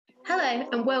Hello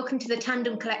and welcome to the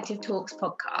Tandem Collective Talks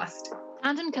podcast.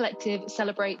 Tandem Collective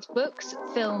celebrates books,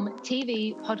 film,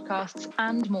 TV, podcasts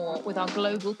and more with our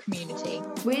global community.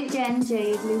 We're Jen,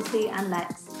 Jade, Lucy and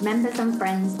Lex, members and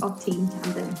friends of Team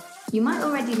Tandem. You might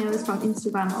already know us from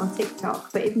Instagram or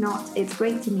TikTok, but if not, it's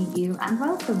great to meet you and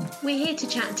welcome. We're here to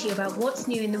chat to you about what's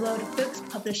new in the world of books,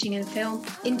 publishing and film,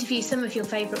 interview some of your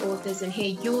favourite authors and hear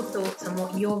your thoughts on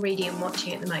what you're reading and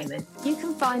watching at the moment. You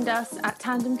can find us at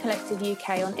Tandem Collective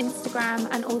UK on Instagram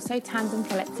and also Tandem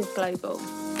Collective Global.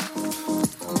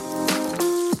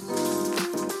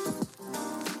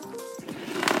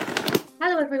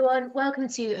 Hello everyone, welcome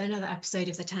to another episode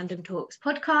of the Tandem Talks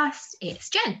podcast. It's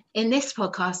Jen. In this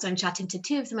podcast, I'm chatting to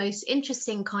two of the most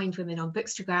interesting kind women on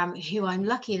Bookstagram who I'm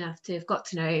lucky enough to have got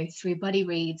to know through buddy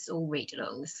reads or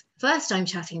read-alongs. First, I'm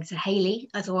chatting to Hayley,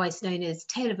 otherwise known as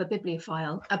Tale of a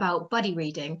Bibliophile, about buddy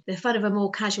reading, the fun of a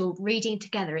more casual reading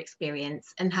together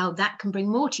experience and how that can bring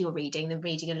more to your reading than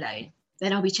reading alone.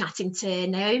 Then I'll be chatting to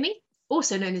Naomi,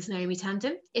 also known as Naomi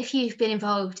Tandem. If you've been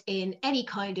involved in any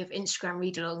kind of Instagram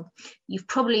read-along, you've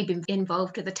probably been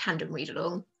involved with a Tandem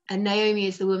read-along, and Naomi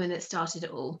is the woman that started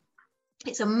it all.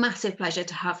 It's a massive pleasure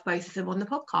to have both of them on the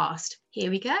podcast.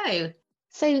 Here we go.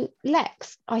 So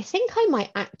Lex, I think I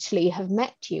might actually have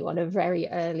met you on a very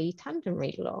early Tandem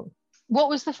read-along. What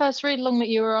was the first read-along that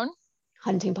you were on?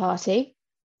 Hunting Party.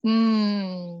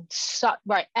 Such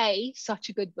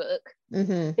a good book.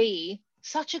 Mm-hmm. B,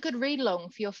 such a good read-along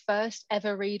for your first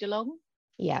ever read-along.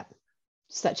 Yeah.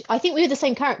 I think we were the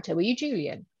same character. Were you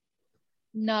Julian?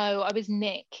 No, I was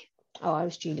Nick. Oh, I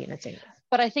was Julian, I think.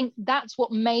 But I think that's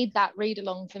what made that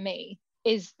read-along for me,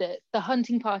 is that the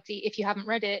Hunting Party, if you haven't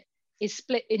read it, is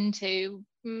split into,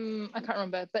 I can't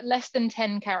remember, but less than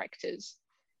 10 characters.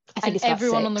 I think it's about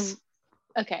everyone 6.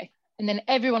 Okay. And then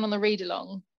everyone on the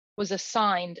read-along was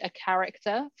assigned a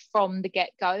character from the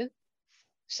get-go.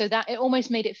 So that it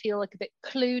almost made it feel like a bit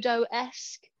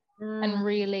Cluedo-esque and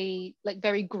really like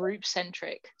very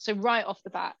group-centric. So right off the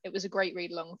bat, it was a great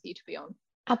read-along for you to be on.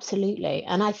 Absolutely.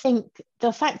 And I think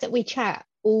the fact that we chat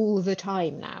all the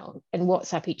time now and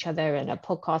WhatsApp each other and are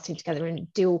podcasting together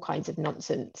and do all kinds of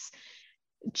nonsense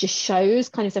just shows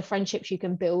kind of the friendships you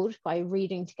can build by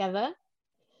reading together.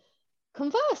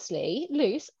 Conversely,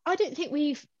 Luce, I don't think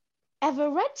we've ever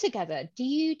read together. Do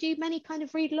you do many kind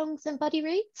of read-alongs and buddy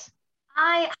reads?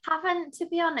 I haven't, to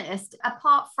be honest,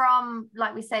 apart from,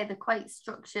 like we say, the quite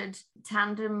structured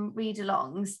Tandem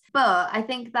read-alongs. But I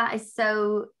think that is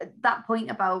that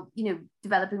point about,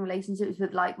 developing relationships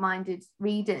with like-minded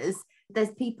readers.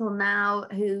 There's people now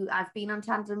who I've been on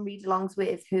Tandem read-alongs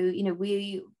with who,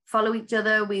 we follow each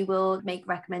other, we will make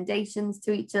recommendations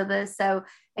to each other. So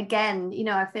again,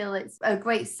 I feel it's a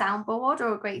great soundboard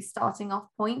or a great starting off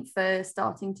point for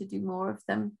starting to do more of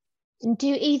them.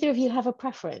 Do either of you have a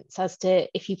preference as to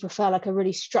if you prefer like a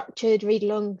really structured read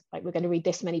along, like we're going to read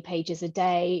this many pages a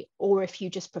day, or if you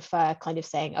just prefer kind of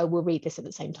saying, oh, we'll read this at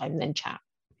the same time and then chat?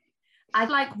 I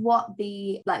like what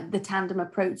the Tandem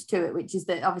approach to it, which is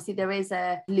that obviously there is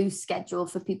a loose schedule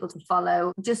for people to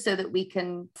follow, just so that we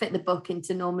can fit the book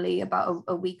into normally about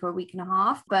a week or a week and a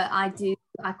half. But I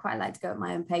quite like to go at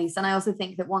my own pace. And I also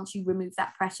think that once you remove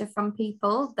that pressure from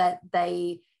people, that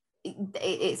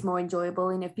it's more enjoyable,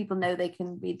 and if people know they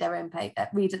can read at their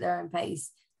own pace,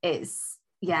 I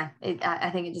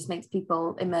think it just makes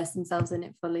people immerse themselves in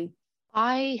it fully.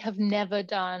 I have never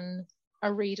done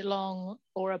a read along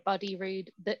or a buddy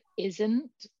read that isn't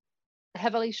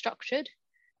heavily structured.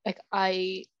 Like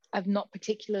I'm not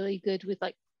particularly good with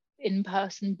like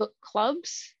in-person book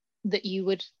clubs that you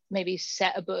would maybe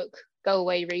set a book, go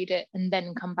away, read it, and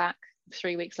then come back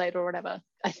 3 weeks later or whatever.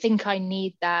 I think I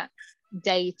need that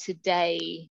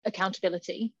day-to-day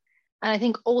accountability, and I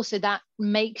think also that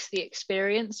makes the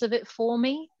experience of it for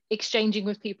me, exchanging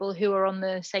with people who are on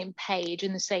the same page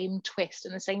and the same twist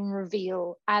and the same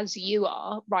reveal as you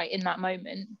are right in that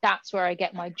moment. That's where I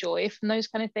get my joy from those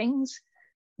kind of things.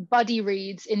 Buddy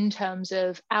reads, in terms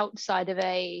of outside of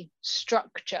a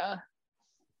structure,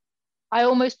 I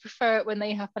almost prefer it when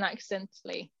they happen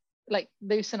accidentally. Like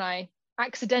Luce and I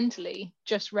accidentally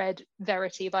just read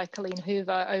Verity by Colleen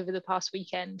Hoover over the past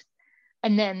weekend,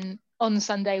 and then on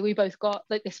Sunday we both got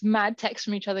like this mad text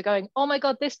from each other going, oh my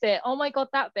god, this bit, oh my god,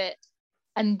 that bit.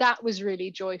 And that was really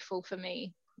joyful for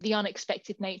me, the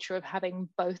unexpected nature of having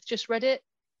both just read it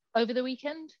over the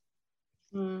weekend.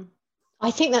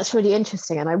 I think that's really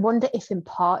interesting, and I wonder if in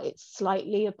part it's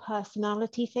slightly a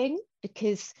personality thing,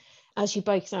 because as you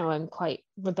both know, I'm quite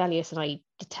rebellious and I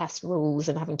detest rules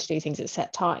and having to do things at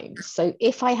set times. So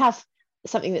if I have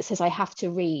something that says I have to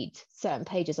read certain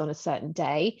pages on a certain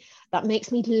day, that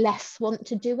makes me less want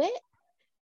to do it.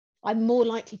 I'm more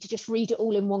likely to just read it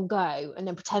all in one go and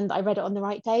then pretend that I read it on the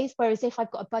right days. Whereas if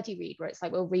I've got a buddy read where it's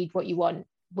like, well, read what you want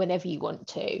whenever you want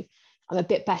to, I'm a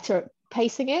bit better at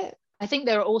pacing it. I think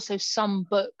there are also some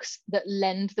books that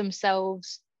lend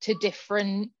themselves to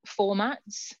different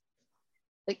formats.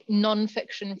 Like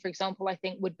non-fiction, for example, I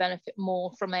think would benefit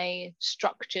more from a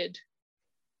structured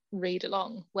read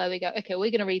along where we go, okay,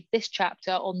 we're going to read this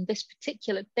chapter on this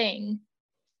particular thing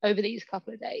over these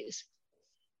couple of days.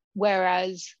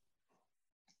 Whereas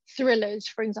thrillers,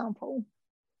 for example,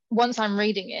 once I'm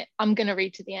reading it, I'm going to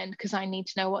read to the end because I need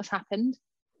to know what's happened.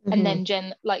 Mm-hmm. And then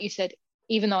Jen, like you said,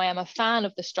 even though I am a fan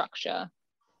of the structure,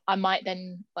 I might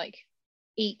then like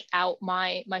eke out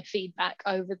my feedback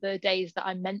over the days that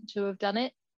I'm meant to have done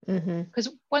it. Because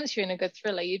once you're in a good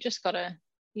thriller, you just gotta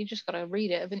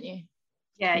read it, haven't you?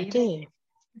 Yeah, you do.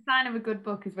 The sign of a good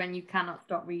book is when you cannot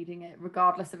stop reading it,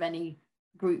 regardless of any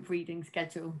group reading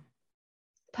schedule.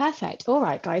 Perfect. All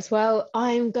right, guys. Well,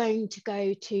 I'm going to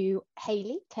go to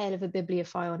Hayley, Tale of a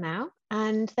Bibliophile now,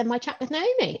 and then my chat with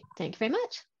Naomi. Thank you very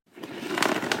much.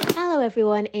 Hello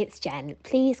everyone, it's Jen.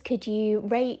 Please could you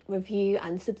rate, review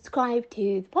and subscribe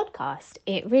to the podcast?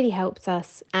 It really helps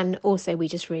us, and also we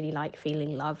just really like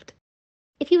feeling loved.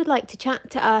 If you would like to chat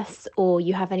to us or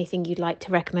you have anything you'd like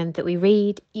to recommend that we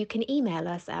read, you can email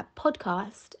us at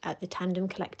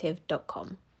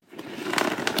podcast@thetandemcollective.com.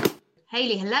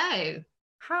 Hayley, hello.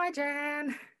 Hi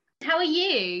Jen. How are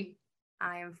you?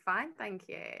 I am fine, thank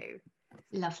you.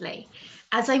 Lovely.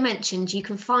 As I mentioned, you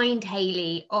can find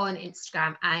Hayley on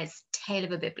Instagram as Tale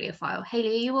of a Bibliophile. Hayley,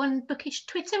 are you on bookish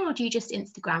Twitter or do you just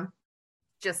Instagram?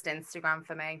 Just Instagram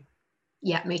for me.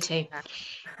 Yeah, me too. Yeah.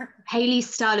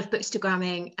 Hayley's style of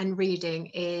bookstagramming and reading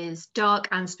is dark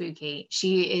and spooky.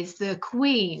 She is the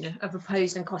queen of a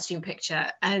posed and costume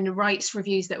picture and writes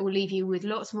reviews that will leave you with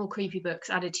lots more creepy books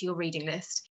added to your reading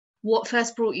list. What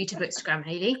first brought you to bookstagram,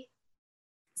 Hayley?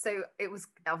 So it was,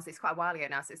 obviously it's quite a while ago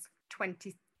now, so it's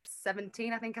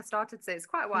 2017 I think I started, so it's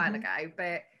quite a while ago,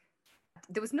 but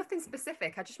there was nothing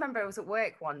specific. I just remember I was at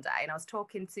work one day and I was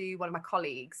talking to one of my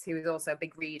colleagues who was also a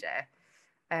big reader,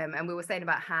 and we were saying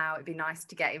about how it'd be nice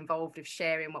to get involved with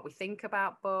sharing what we think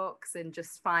about books and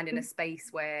just finding a space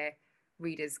where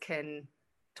readers can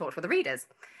talk to other readers.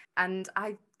 And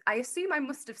I assume I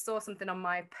must have saw something on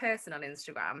my personal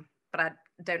Instagram, but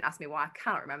don't ask me why, I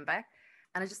cannot remember.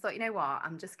 And I just thought, you know what,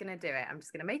 I'm just going to do it. I'm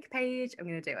just going to make a page. I'm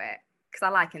going to do it. Because I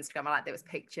like Instagram. I like there was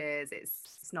pictures.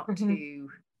 It's not too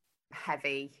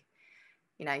heavy.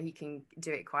 You know, you can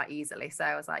do it quite easily. So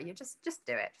I was like, you just do it. Just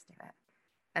do it.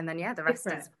 And then, yeah, the rest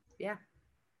is, yeah.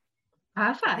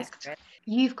 Perfect.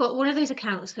 You've got one of those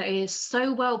accounts that is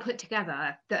so well put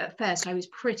together that at first I was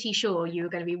pretty sure you were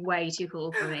going to be way too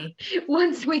cool for me.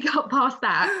 Once we got past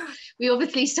that, we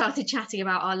obviously started chatting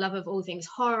about our love of all things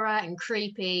horror and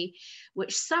creepy,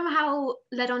 which somehow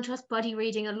led on to us buddy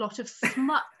reading a lot of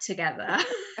smut together.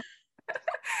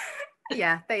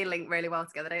 Yeah, they link really well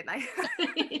together, don't they?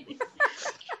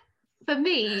 For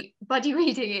me, buddy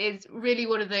reading is really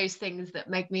one of those things that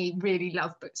make me really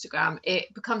love Bookstagram.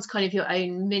 It becomes kind of your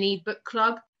own mini book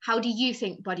club. How do you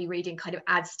think buddy reading kind of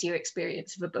adds to your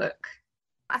experience of a book?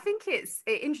 I think it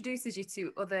introduces you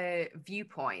to other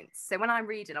viewpoints. So when I'm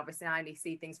reading, obviously I only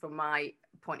see things from my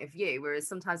point of view, whereas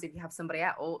sometimes if you have somebody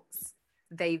else,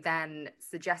 they then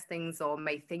suggest things or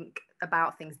may think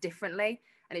about things differently.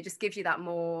 And it just gives you that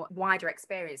more wider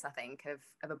experience, I think, of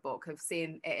a book, of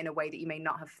seeing it in a way that you may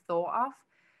not have thought of,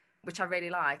 which I really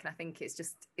like. And I think it's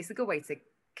a good way to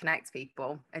connect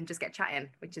people and just get chatting,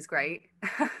 which is great.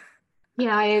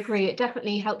 Yeah, I agree. It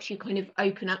definitely helps you kind of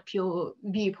open up your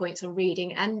viewpoints on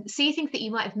reading and see things that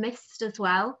you might have missed as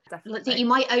well. Definitely. That you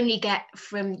might only get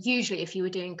from, usually if you were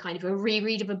doing kind of a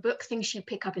reread of a book, things you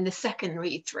pick up in the second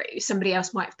read through, somebody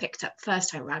else might have picked up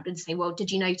first time around and say, well,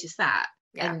 did you notice that?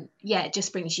 Yeah. And yeah, it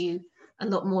just brings you a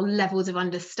lot more levels of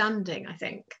understanding, I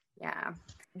think. Yeah,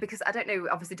 because I don't know,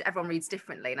 obviously everyone reads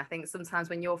differently, and I think sometimes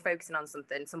when you're focusing on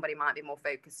something, somebody might be more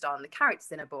focused on the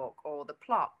characters in a book or the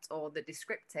plot or the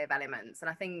descriptive elements. And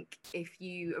I think if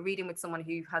you are reading with someone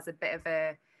who has a bit of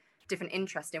a different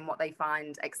interest in what they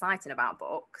find exciting about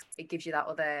books, it gives you that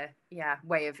other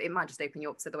way of, it might just open you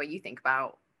up to the way you think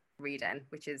about reading,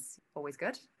 which is always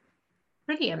good.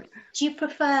 Brilliant. Do you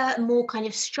prefer more kind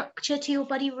of structure to your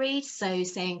buddy read? So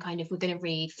saying kind of, we're going to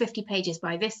read 50 pages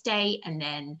by this date and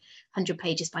then 100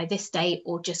 pages by this date,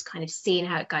 or just kind of seeing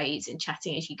how it goes and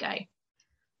chatting as you go?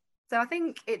 So I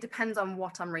think it depends on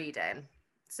what I'm reading.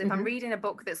 So if I'm reading a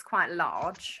book that's quite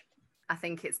large, I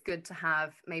think it's good to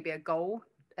have maybe a goal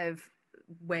of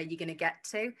where you're going to get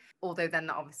to, although then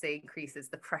that obviously increases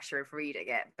the pressure of reading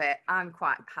it. But I'm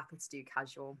quite happy to do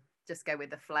casual. Just go with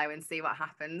the flow and see what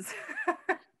happens.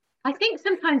 I think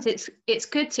sometimes it's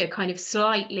good to kind of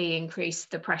slightly increase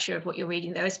the pressure of what you're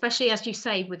reading, though, especially as you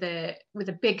say with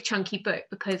a big chunky book,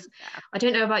 because I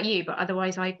don't know about you, but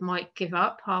otherwise I might give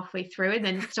up halfway through and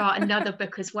then start another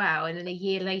book as well, and then a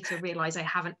year later realize I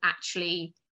haven't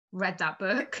actually read that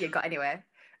book. You got anywhere.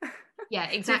 Yeah,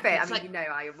 exactly. To be fair, I mean,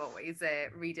 I am always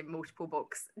reading multiple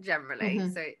books generally,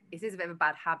 so it is a bit of a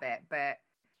bad habit, but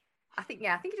I think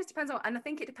it just depends on, and I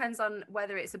think it depends on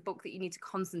whether it's a book that you need to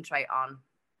concentrate on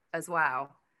as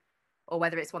well, or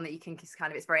whether it's one that you can just kind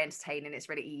of, it's very entertaining, it's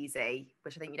really easy,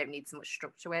 which I think you don't need so much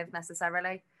structure with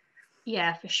necessarily.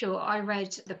 Yeah, for sure. I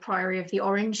read The Priory of the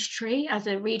Orange Tree as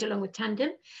a read along with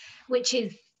Tandem, which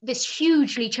is this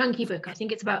hugely chunky book. I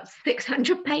think it's about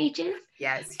 600 pages.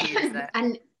 Yeah, it's huge, isn't it?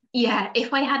 And yeah,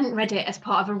 if I hadn't read it as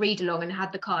part of a read along and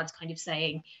had the cards kind of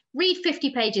saying, read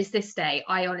 50 pages this day,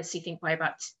 I honestly think by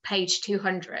about page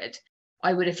 200,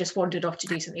 I would have just wandered off to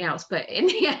do something else. But in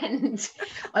the end,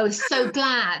 I was so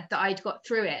glad that I'd got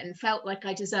through it and felt like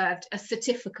I deserved a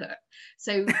certificate.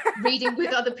 So reading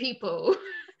with other people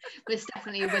was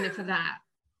definitely a winner for that.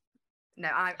 No,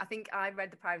 I think I read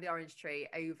The Priory of the Orange Tree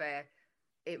over,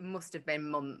 it must have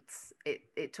been months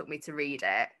it took me to read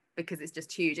it, because it's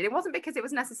just huge. And it wasn't because it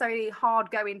was necessarily hard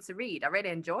going to read. I really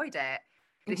enjoyed it.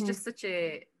 But it's just such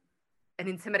an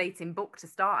intimidating book to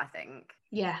start, I think.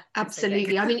 Yeah,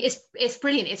 absolutely. I mean, it's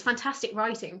brilliant. It's fantastic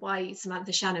writing by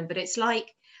Samantha Shannon, but it's like,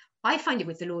 I find it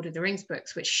with the Lord of the Rings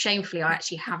books, which shamefully I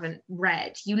actually haven't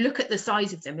read. You look at the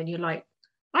size of them and you're like,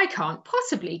 I can't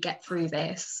possibly get through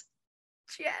this.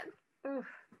 Jen,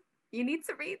 you need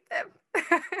to read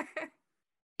them.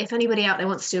 If anybody out there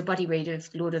wants to do a buddy read of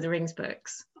Lord of the Rings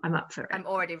books, I'm up for it. I'm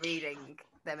already reading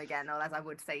them again, or as I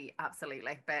would say,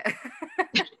 absolutely. But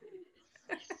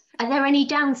are there any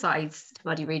downsides to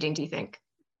buddy reading, do you think?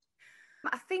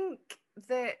 I think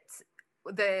that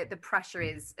the pressure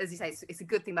is, as you say, it's a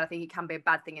good thing, but I think it can be a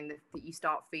bad thing in that you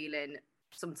start feeling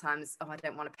sometimes, I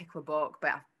don't want to pick a book,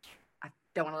 but I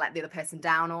don't want to let the other person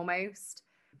down almost,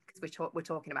 because we're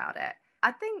talking about it.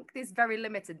 I think there's very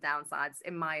limited downsides,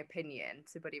 in my opinion,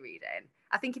 to buddy reading.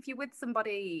 I think if you're with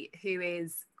somebody who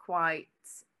is quite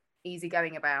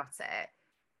easygoing about it,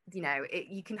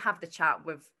 you can have the chat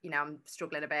with, I'm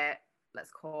struggling a bit,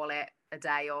 let's call it a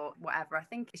day or whatever. I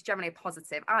think it's generally a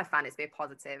positive. I find it to be a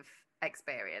positive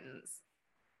experience.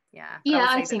 Yeah,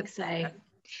 I think so.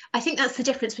 I think that's the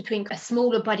difference between a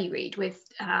smaller buddy read with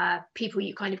people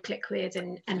you kind of click with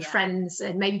and friends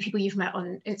and maybe people you've met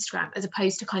on Instagram, as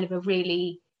opposed to kind of a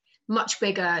really much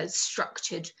bigger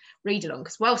structured read along.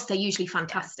 Because whilst they're usually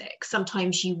fantastic,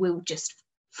 sometimes you will just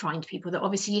find people that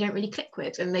obviously you don't really click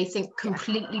with and they think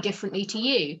completely differently to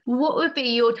you. What would be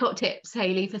your top tips,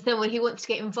 Hayley, for someone who wants to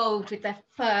get involved with their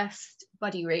first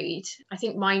buddy read? I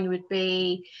think mine would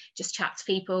be just chat to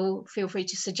people. Feel free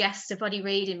to suggest a buddy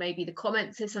read in maybe the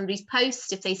comments of somebody's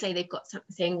post if they say they've got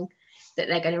something that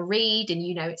they're going to read and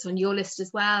it's on your list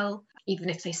as well. Even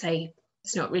if they say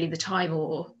it's not really the time,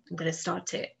 or I'm going to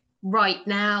start it right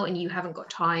now, and you haven't got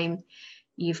time,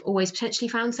 you've always potentially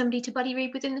found somebody to buddy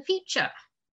read with in the future.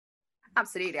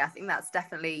 Absolutely. I think that's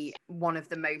definitely one of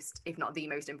the most, if not the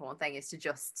most important thing, is to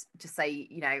just say,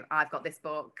 I've got this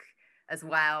book as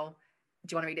well.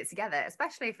 Do you want to read it together?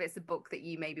 Especially if it's a book that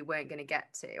you maybe weren't going to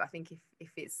get to. I think if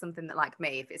it's something that, like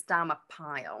me, if it's down my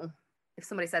pile, if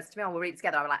somebody says to me, we'll read it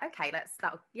together, I'm like, okay,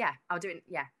 I'll do it.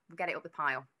 Yeah, we'll get it up the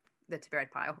pile, the to be read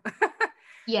pile.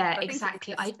 Yeah,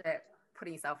 exactly.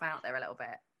 Putting yourself out there a little bit.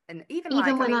 And even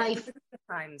when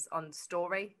times on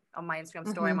my Instagram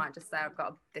story, I might just say I've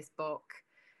got this book,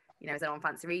 is anyone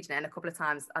fancy reading it? And a couple of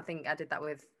times, I think I did that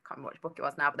with, I can't remember which book it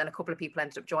was now, but then a couple of people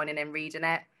ended up joining in reading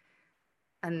it.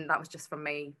 And that was just from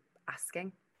me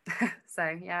asking.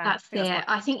 So yeah. That's it.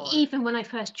 I think even when I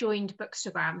first joined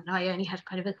Bookstagram and I only had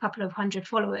kind of a couple of hundred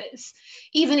followers,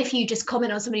 even if you just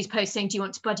comment on somebody's post saying, do you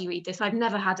want to buddy read this? I've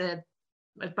never had a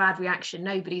bad reaction.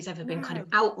 Nobody's ever been kind of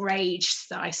outraged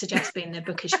that I suggest being their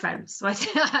bookish friends. So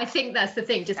I think that's the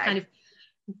thing. Just kind of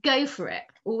go for it.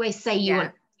 Always say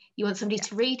you want somebody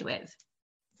to read with.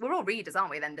 We're all readers, aren't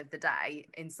we, at the end of the day,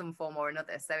 in some form or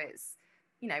another. So it's,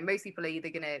 most people are either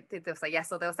they'll say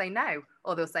yes or they'll say no,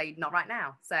 or they'll say not right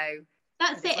now. So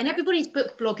that's it. And everybody's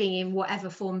book blogging in whatever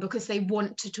form because they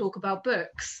want to talk about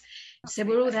books.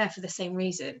 Absolutely. So we're all there for the same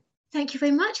reason. Thank you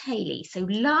very much, Hayley. So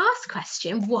last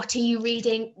question, what are you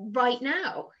reading right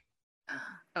now?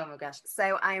 Oh my gosh.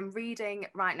 So I am reading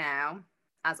right now,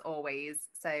 as always,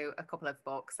 so a couple of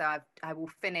books. So I will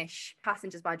finish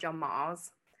Passengers by John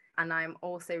Mars, and I'm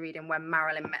also reading When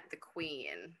Marilyn Met the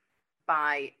Queen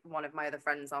by one of my other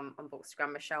friends on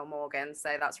Bookstagram, Michelle Morgan.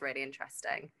 So that's really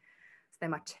interesting. So they're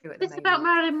my two at the moment. It's about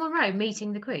Marilyn Monroe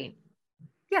meeting the Queen.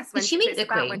 Yes. Did she meet the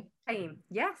Queen?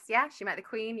 Yes, yeah, she met the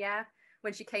Queen, yeah.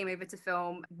 When she came over to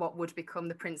film what would become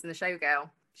The Prince and the Showgirl,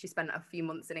 she spent a few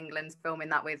months in England filming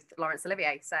that with Laurence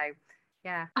Olivier. So,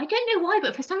 yeah. I don't know why,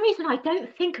 but for some reason I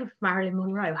don't think of Marilyn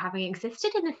Monroe having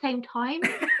existed in the same time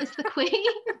as the Queen.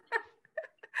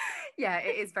 Yeah,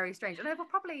 it is very strange. And they were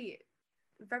probably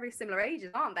very similar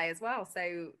ages, aren't they, as well?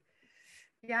 So,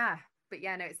 yeah. But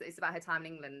yeah, no, it's about her time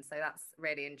in England. So that's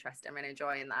really interesting. I'm really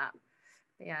enjoying that.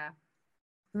 But yeah.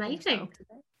 Amazing.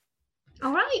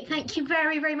 All right, thank you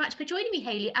very, very much for joining me,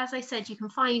 Hayley. As I said, you can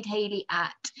find Hayley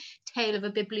at Tale of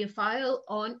a Bibliophile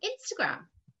on Instagram.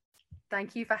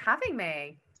 Thank you for having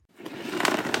me.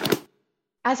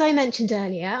 As I mentioned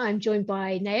earlier, I'm joined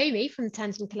by Naomi from the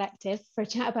Tandem Collective for a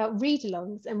chat about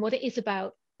read-alongs and what it is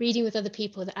about reading with other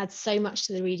people that adds so much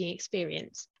to the reading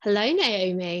experience. Hello,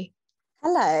 Naomi.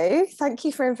 Hello, thank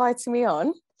you for inviting me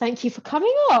on. Thank you for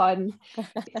coming on.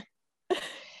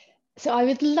 So I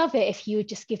would love it if you would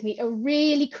just give me a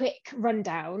really quick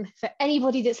rundown for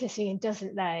anybody that's listening and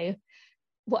doesn't know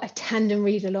what a tandem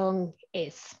read-along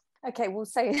is. Okay, well,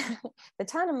 so the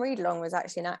tandem read-along was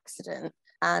actually an accident.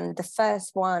 And the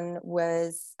first one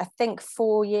was, I think,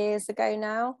 4 years ago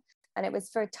now. And it was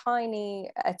for a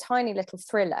tiny little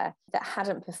thriller that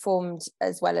hadn't performed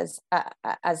as well as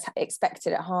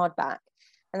expected at hardback.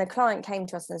 And the client came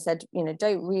to us and said,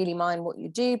 don't really mind what you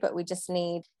do, but we just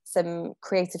need some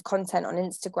creative content on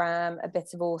Instagram, a bit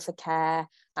of author care,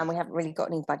 and we haven't really got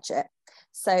any budget.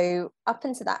 So up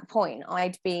until that point,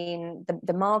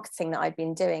 the marketing that I'd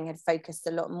been doing had focused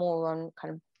a lot more on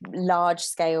kind of large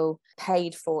scale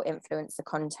paid for influencer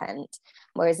content.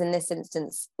 Whereas in this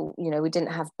instance, we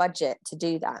didn't have budget to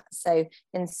do that. So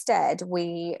instead,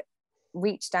 we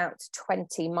reached out to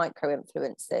 20 micro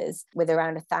influencers with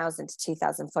around 1,000 to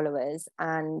 2,000 followers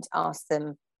and asked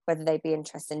them whether they'd be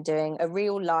interested in doing a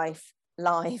real life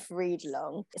live read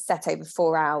along set over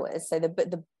 4 hours. So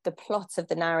the plot of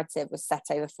the narrative was set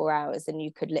over 4 hours and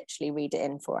you could literally read it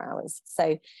in 4 hours.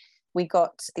 So we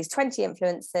got these 20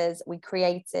 influencers. We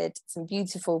created some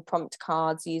beautiful prompt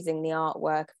cards using the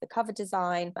artwork of the cover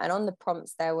design. And on the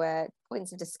prompts, there were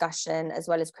points of discussion as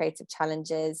well as creative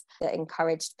challenges that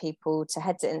encouraged people to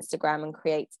head to Instagram and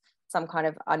create some kind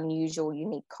of unusual,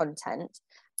 unique content.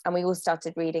 And we all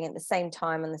started reading at the same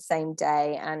time on the same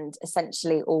day, and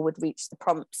essentially all would reach the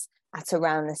prompts at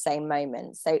around the same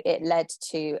moment. So it led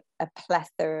to a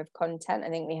plethora of content. I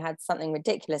think we had something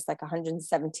ridiculous, like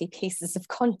 170 pieces of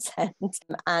content.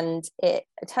 And it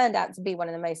turned out to be one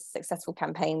of the most successful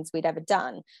campaigns we'd ever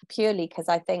done, purely because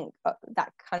I think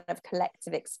that kind of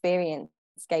collective experience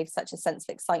gave such a sense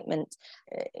of excitement,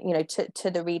 to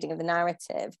the reading of the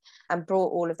narrative, and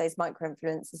brought all of those micro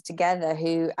influencers together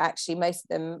who actually most of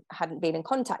them hadn't been in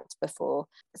contact before.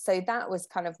 So that was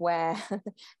kind of where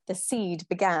the seed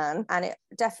began, and it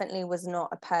definitely was not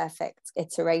a perfect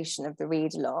iteration of the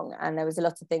read along, and there was a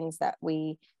lot of things that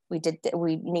we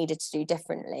needed to do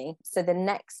differently. So the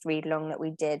next read along that we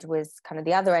did was kind of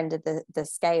the other end of the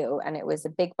scale, and it was a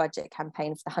big budget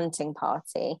campaign for the hunting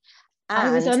party. I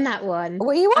was on that one.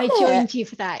 Were you on I joined you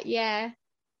for that, yeah.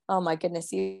 Oh my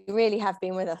goodness, you really have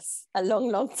been with us a long,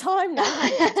 long time now.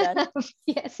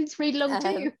 Yes, it's read along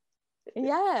too.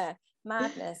 Yeah,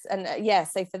 madness. And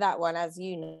so for that one, as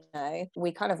you know,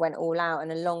 we kind of went all out,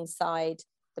 and alongside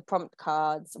the prompt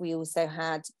cards, we also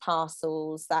had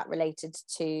parcels that related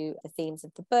to the themes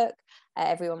of the book.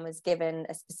 Everyone was given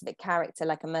a specific character,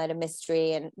 like a murder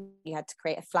mystery, and you had to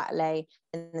create a flat lay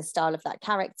in the style of that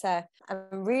character.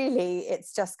 And really,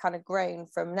 it's just kind of grown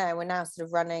from there. We're now sort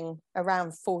of running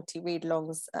around 40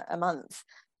 read-alongs a month.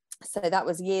 So that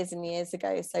was years and years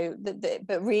ago. So,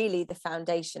 but really, the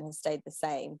foundation has stayed the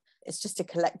same. It's just a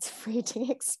collective reading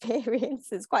experience.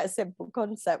 It's quite a simple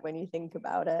concept when you think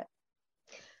about it.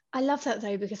 I love that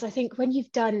though, because I think when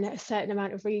you've done a certain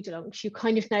amount of read-alongs, you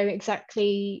kind of know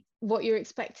exactly what you're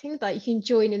expecting. Like you can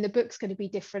join and the book's going to be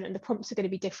different and the prompts are going to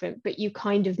be different, but you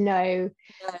kind of know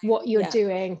what you're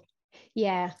doing.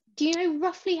 Yeah. Do you know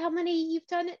roughly how many you've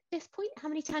done at this point? How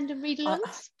many tandem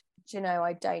read-alongs? Do you know,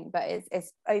 I don't, but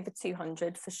it's over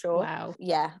 200 for sure. Wow.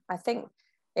 Yeah, I think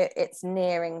it's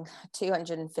nearing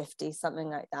 250, something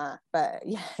like that. But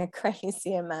yeah, a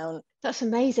crazy amount. That's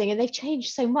amazing. And they've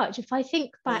changed so much. If I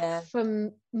think back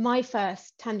from my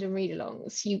first tandem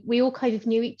read-alongs, we all kind of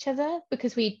knew each other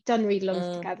because we'd done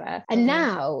read-alongs together. And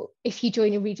now, if you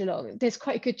join a read-along, there's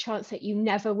quite a good chance that you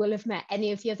never will have met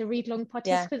any of the other read-along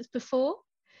participants before.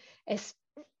 It's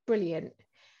brilliant.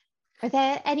 Are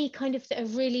there any kind of that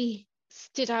have really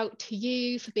stood out to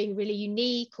you for being really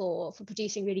unique or for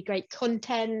producing really great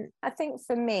content? I think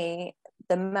for me,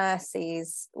 the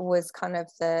Mercies was kind of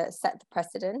set the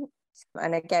precedent.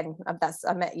 And again,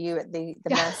 I met you at the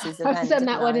Mercies event. I've done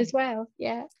that one as well.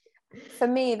 Yeah. For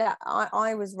me, that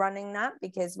I was running that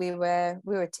because we were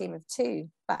a team of 2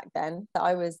 back then. That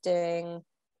I was doing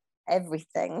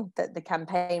everything that the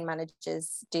campaign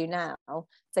managers do now.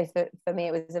 So for me,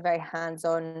 it was a very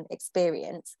hands-on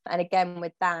experience. And again,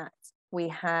 with that, we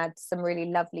had some really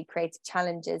lovely creative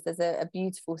challenges. There's a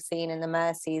beautiful scene in the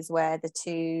Mercies where the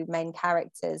 2 main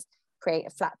characters create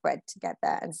a flatbread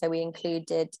together, and so we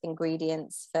included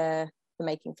ingredients for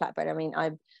making flatbread. I mean,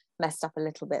 I messed up a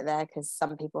little bit there because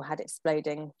some people had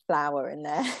exploding flour in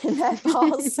their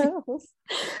parcels.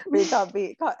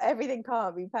 Everything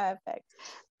can't be perfect.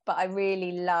 But I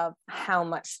really love how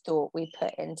much thought we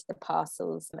put into the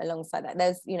parcels alongside that.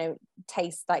 There's,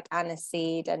 taste like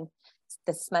aniseed and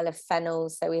the smell of fennel.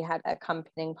 So we had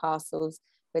accompanying parcels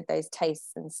with those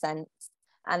tastes and scents.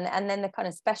 And then the kind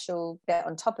of special bit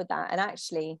on top of that. And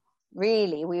actually,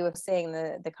 really, we were seeing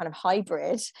the kind of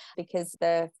hybrid, because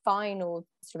the final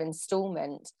sort of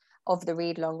installment of the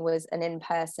read along was an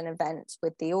in-person event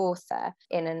with the author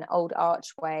in an old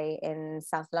archway in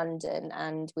South London,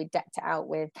 and we decked it out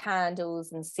with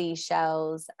candles and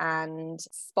seashells and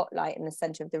spotlight in the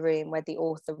centre of the room where the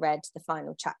author read the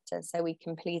final chapter. So we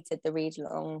completed the read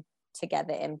along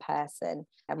together in person,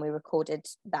 and we recorded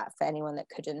that for anyone that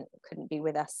couldn't be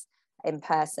with us in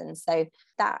person. So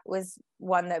that was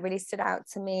one that really stood out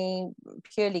to me,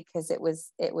 purely because it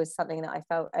was something that I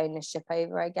felt ownership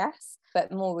over, I guess.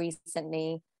 But more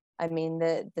recently, I mean,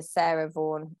 the Sarah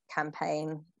Vaughan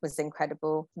campaign was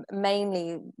incredible,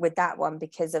 mainly with that one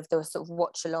because of the sort of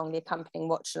watch along, the accompanying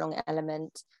watch along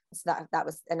element. So that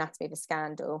was Anatomy of a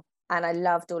Scandal. And I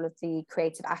loved all of the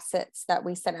creative assets that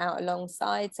we sent out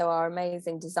alongside. So our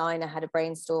amazing designer had a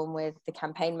brainstorm with the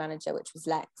campaign manager, which was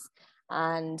Lex,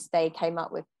 and they came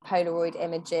up with Polaroid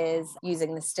images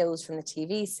using the stills from the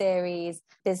TV series,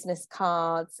 business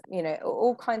cards,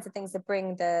 all kinds of things that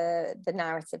bring the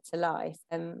narrative to life.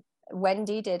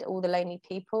 Wendy did All the Lonely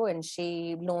People, and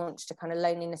she launched a kind of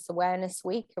loneliness awareness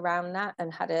week around that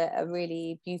and had a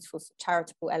really beautiful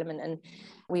charitable element. And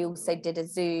we also did a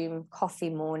Zoom coffee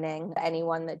morning for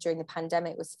anyone that during the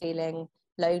pandemic was feeling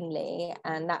lonely,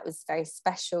 and that was very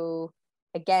special,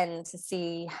 again, to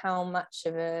see how much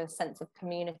of a sense of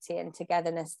community and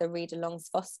togetherness the read-alongs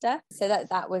foster. So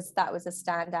that was a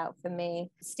standout for me.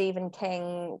 Stephen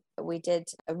King, we did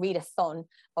a readathon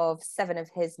of 7 of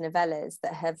his novellas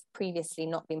that have previously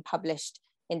not been published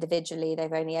individually.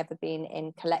 They've only ever been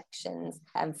in collections.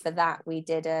 And for that, we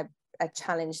did a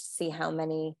challenge to see how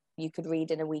many you could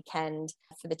read in a weekend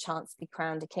for the chance to be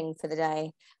crowned a king for the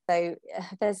day. So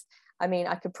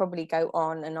I could probably go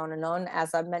on and on and on.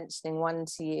 As I'm mentioning one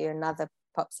to you, another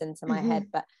pops into my head,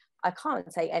 but I can't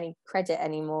take any credit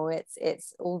anymore.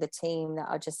 It's all the team that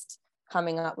are just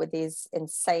coming up with these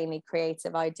insanely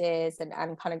creative ideas,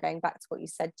 and kind of going back to what you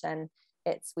said, Jen,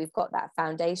 we've got that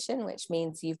foundation, which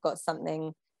means you've got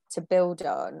something to build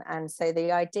on. And so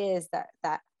the ideas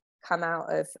that come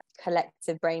out of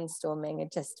collective brainstorming are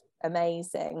just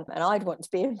amazing, and I'd want to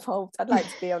be involved. I'd like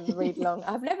to be on the read along.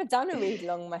 I've never done a read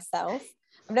along myself.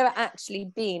 I've never actually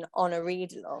been on a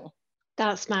read along.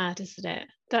 That's mad, isn't it?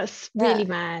 That's really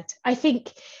mad. I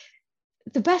think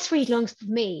the best read alongs for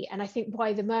me, and I think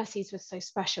why the Mercies was so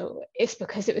special, is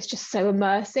because it was just so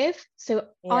immersive. So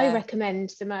I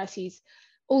recommend the Mercies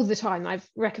all the time. I've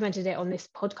recommended it on this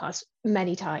podcast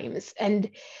many times, and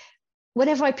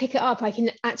whenever I pick it up, I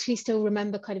can actually still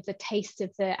remember kind of the taste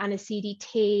of the aniseed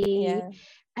tea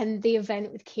and the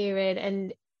event with Kieran.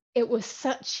 And it was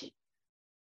such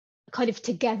kind of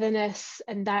togetherness,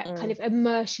 and that kind of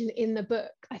immersion in the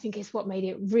book, I think, is what made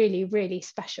it really, really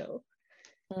special.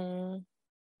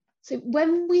 So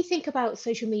when we think about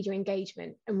social media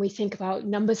engagement, and we think about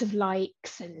numbers of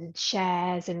likes and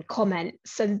shares and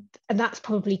comments, and that's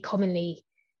probably commonly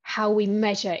how we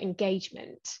measure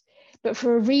engagement. But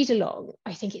for a read along,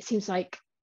 I think it seems like,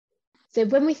 so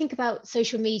when we think about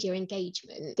social media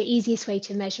engagement, the easiest way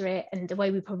to measure it, and the way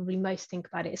we probably most think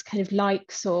about it, is kind of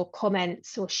likes or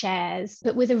comments or shares.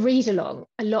 But with a read along,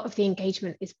 a lot of the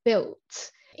engagement is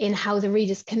built in how the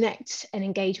readers connect and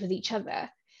engage with each other.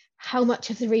 How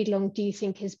much of the read along do you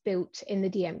think is built in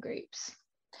the DM groups?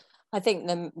 I think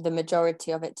the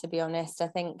majority of it, to be honest. I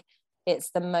think it's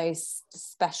the most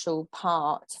special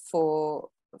part for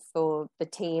the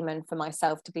team and for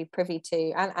myself to be privy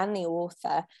to, and the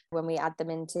author, when we add them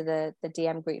into the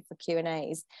DM group for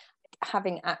Q&As,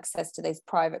 having access to those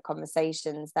private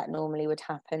conversations that normally would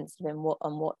happen sort of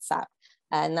on WhatsApp.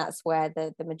 And that's where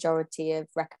the majority of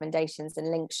recommendations and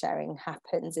link sharing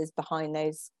happens, is behind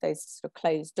those sort of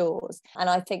closed doors. And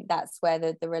I think that's where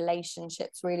the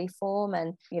relationships really form.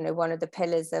 And, you know, one of the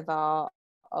pillars of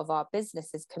our business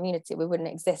is community. We wouldn't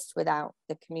exist without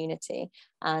the community.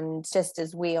 And just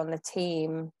as we on the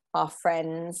team are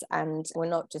friends and we're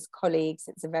not just colleagues,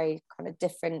 it's a very kind of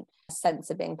different sense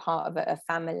of being part of a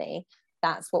family.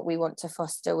 That's what we want to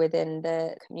foster within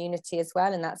the community as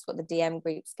well. And that's what the DM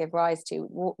groups give rise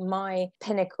to. My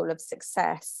pinnacle of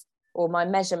success, or my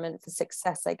measurement for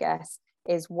success, I guess,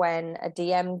 is when a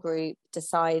DM group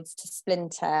decides to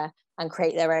splinter and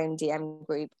create their own DM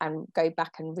group and go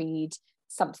back and read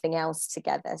something else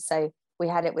together. So we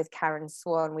had it with Karen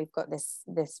Swan. We've got this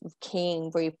keen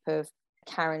group of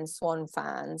Karen Swan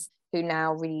fans who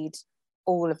now read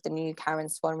all of the new Karen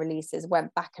Swan releases,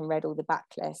 went back and read all the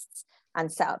backlists and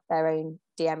set up their own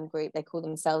DM group. They call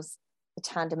themselves the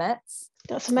Tandemettes.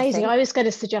 That's amazing. I was going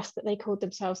to suggest that they called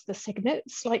themselves the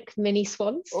Signets, like mini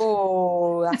swans.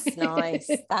 Oh, that's nice.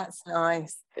 That's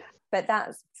nice. But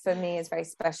that's, for me, is very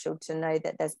special to know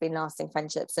that there's been lasting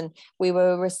friendships. And we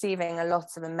were receiving a lot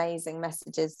of amazing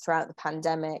messages throughout the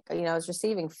pandemic. You know, I was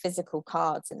receiving physical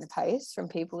cards in the post from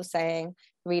people saying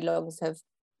read-alongs have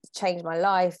changed my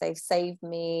life, they've saved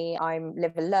me, I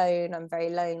live alone, I'm very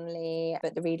lonely,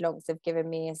 but the read-alongs have given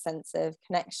me a sense of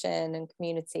connection and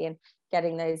community. And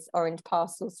getting those orange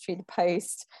parcels through the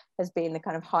post has been the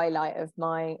kind of highlight of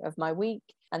my week,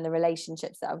 and the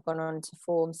relationships that I've gone on to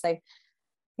form. So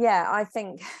yeah, I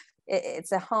think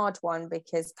it's a hard one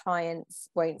because clients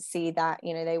won't see that,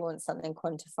 you know, they want something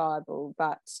quantifiable.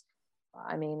 But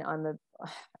I mean,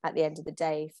 at the end of the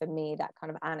day, for me, that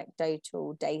kind of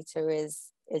anecdotal data is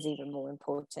even more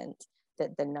important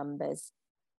than the numbers.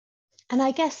 And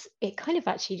I guess it kind of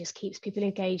actually just keeps people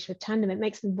engaged with Tandem. It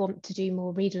makes them want to do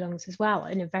more read-alongs as well,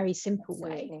 in a very simple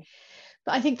way.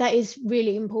 But I think that is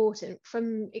really important.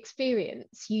 From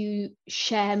experience, you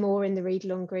share more in the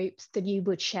read-along groups than you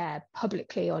would share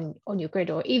publicly on your grid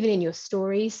or even in your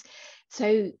stories.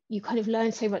 So you kind of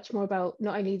learn so much more about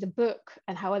not only the book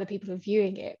and how other people are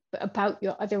viewing it, but about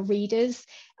your other readers.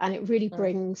 And it really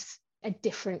brings a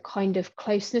different kind of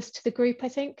closeness to the group, I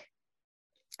think.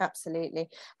 Absolutely.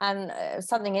 And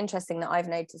something interesting that I've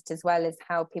noticed as well is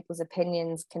how people's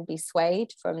opinions can be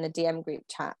swayed from the DM group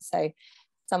chat. So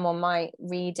someone might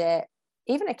read it,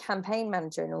 even a campaign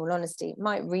manager, in all honesty,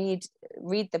 might read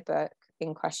the book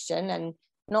in question and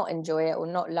not enjoy it or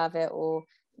not love it, or,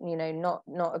 you know,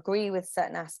 not agree with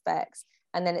certain aspects.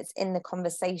 And then it's in the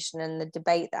conversation and the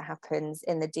debate that happens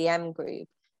in the DM group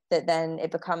that then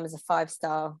it becomes a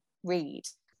 5-star read,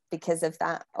 because of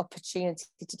that opportunity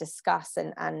to discuss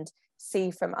and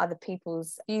see from other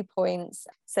people's viewpoints.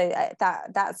 So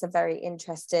that's a very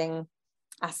interesting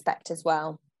aspect as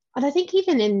well. And I think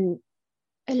even in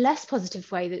a less positive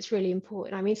way, that's really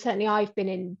important. I mean, certainly I've been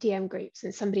in DM groups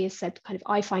and somebody has said kind of,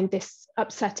 I find this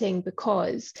upsetting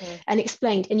because, and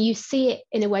explained, and you see it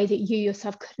in a way that you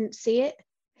yourself couldn't see it.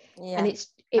 Yeah, and it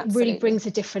absolutely really brings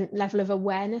a different level of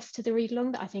awareness to the read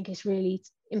along that I think is really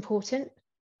important.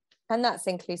 And that's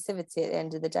inclusivity at the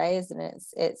end of the day, isn't it?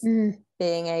 It's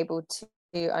being able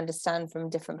to understand from a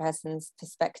different person's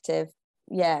perspective.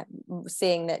 Yeah,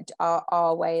 seeing that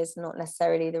our way is not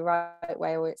necessarily the right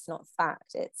way, or it's not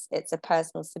fact. It's a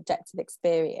personal subjective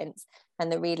experience, and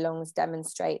the read-alongs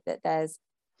demonstrate that there's,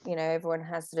 you know, everyone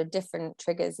has sort of different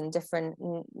triggers and different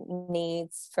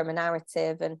needs from a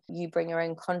narrative, and you bring your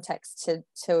own context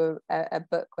to a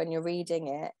book when you're reading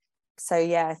it. So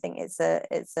yeah, I think it's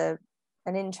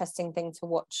an interesting thing to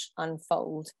watch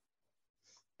unfold.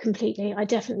 Completely, I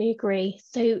definitely agree.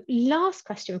 So last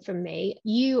question from me.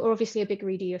 You are obviously a big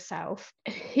reader yourself.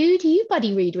 Who do you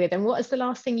buddy read with, and what is the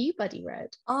last thing you buddy read?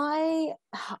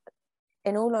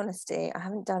 In all honesty, I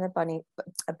haven't done a bunny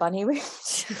read.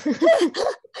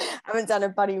 I haven't done a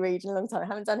buddy read in a long time. I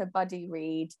haven't done a buddy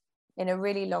read in a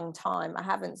really long time. I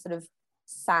haven't sort of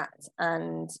sat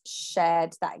and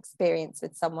shared that experience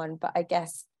with someone, but I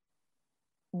guess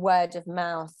word of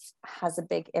mouth has a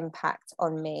big impact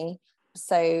on me.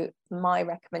 So my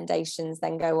recommendations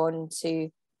then go on to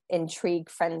intrigue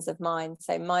friends of mine.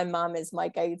 So my mum is my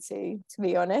go-to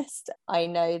be honest. I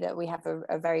know that we have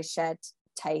a very shared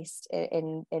taste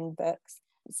in books.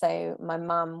 So my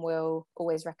mum will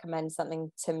always recommend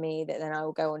something to me that then I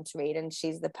will go on to read, and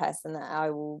she's the person that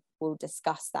I will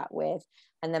discuss that with.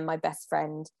 And then my best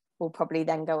friend will probably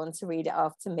then go on to read it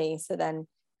after me. So then,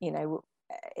 you know,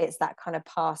 it's that kind of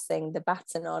passing the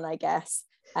baton on, I guess.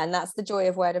 And that's the joy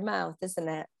of word of mouth, isn't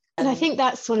it? And I think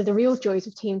that's one of the real joys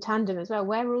of Team Tandem as well.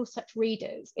 We're all such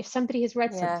readers. If somebody has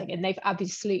read something and they've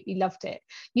absolutely loved it,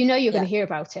 you know you're going to hear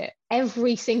about it.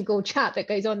 Every single chat that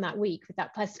goes on that week with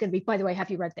that person's going to be, by the way,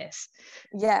 have you read this?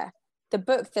 Yeah. The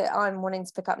book that I'm wanting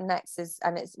to pick up next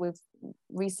we've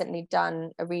recently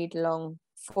done a read along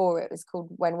for it. It was called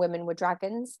When Women Were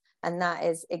Dragons. And that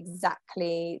is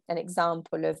exactly an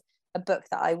example of a book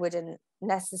that I wouldn't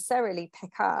necessarily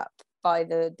pick up by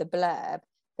the blurb,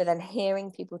 but then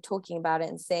hearing people talking about it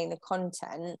and seeing the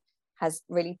content has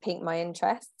really piqued my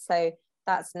interest. So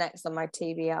that's next on my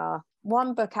TBR.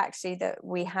 One book actually that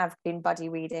we have been buddy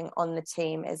reading on the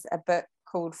team is a book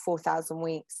called 4,000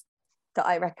 Weeks that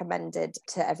I recommended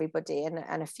to everybody, and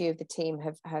a few of the team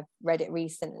have read it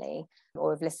recently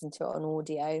or have listened to it on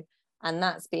audio. And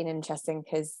that's been interesting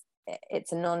because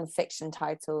it's a non-fiction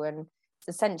title, and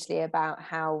it's essentially about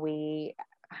how we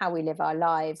live our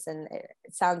lives. And it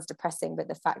sounds depressing, but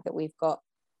the fact that we've got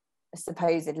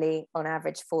supposedly on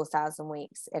average 4,000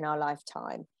 weeks in our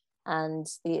lifetime, and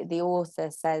the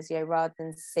author says, rather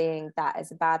than seeing that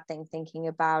as a bad thing, thinking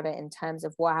about it in terms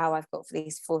of, wow, I've got for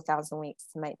these 4,000 weeks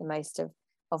to make the most of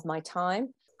my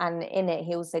time. And in it,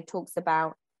 he also talks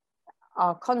about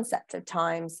our concept of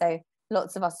time. So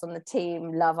lots of us on the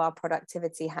team love our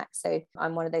productivity hacks. So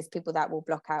I'm one of those people that will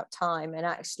block out time. And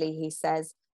actually he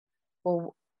says,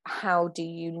 well, how do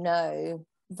you know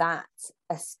that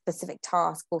a specific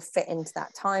task will fit into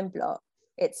that time block?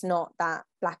 It's not that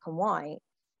black and white.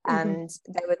 And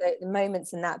there were the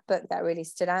moments in that book that really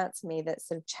stood out to me that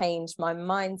sort of changed my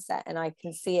mindset, and I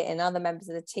can see it in other members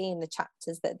of the team, the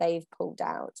chapters that they've pulled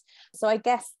out. So I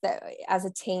guess that as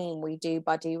a team we do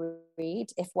buddy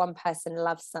read. If one person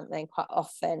loves something, quite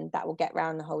often that will get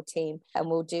round the whole team, and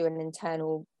we'll do an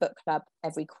internal book club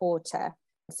every quarter.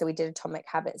 So we did Atomic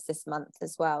Habits this month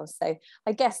as well. So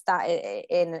I guess that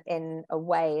in a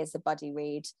way is a buddy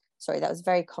read. Sorry, that was a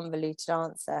very convoluted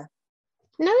answer.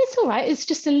 No, it's all right. It's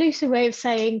just a looser way of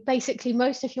saying basically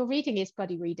most of your reading is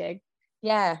buddy reading.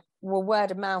 Yeah, well,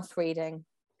 word of mouth reading.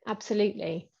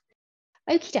 Absolutely.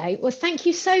 Okie doke. Well, thank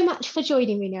you so much for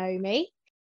joining me, Naomi.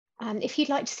 And if you'd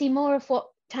like to see more of what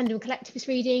Tandem Collective is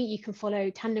reading, you can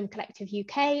follow Tandem Collective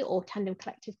UK or Tandem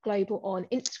Collective Global on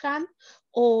Instagram,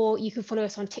 or you can follow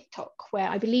us on TikTok, where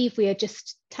I believe we are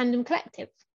just Tandem Collective.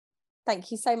 Thank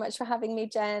you so much for having me,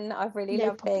 Jen. I've really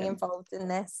loved being involved in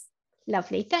this.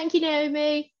 Lovely. Thank you,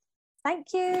 Naomi.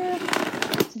 Thank you.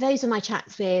 So those are my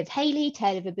chats with Hayley,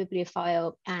 Tale of a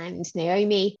Bibliophile, and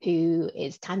Naomi, who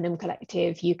is Tandem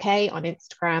Collective UK on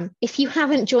Instagram. If you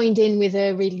haven't joined in with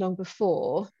a read along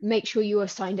before, make sure you are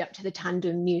signed up to the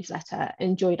Tandem newsletter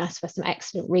and join us for some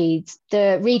excellent reads.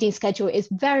 The reading schedule is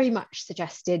very much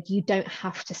suggested. You don't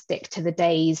have to stick to the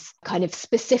day's kind of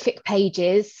specific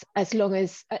pages, as long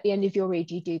as at the end of your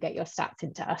read you do get your stats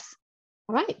into us.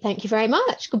 All right, thank you very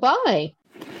much. Goodbye.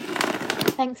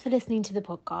 Thanks for listening to the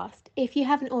podcast. If you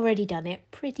haven't already done it,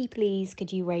 pretty please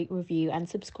could you rate, review and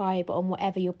subscribe on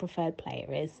whatever your preferred player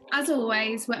is. As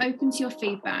always, we're open to your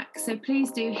feedback, so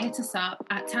please do hit us up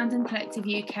at Tandem Collective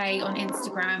UK on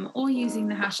Instagram or using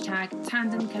the hashtag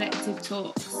Tandem Collective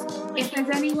Talks. If there's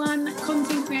anyone,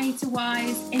 content creator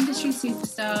wise, industry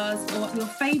superstars, or your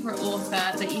favourite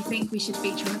author that you think we should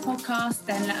feature on the podcast,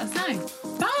 then let us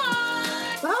know. Bye!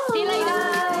 Bye! See you later!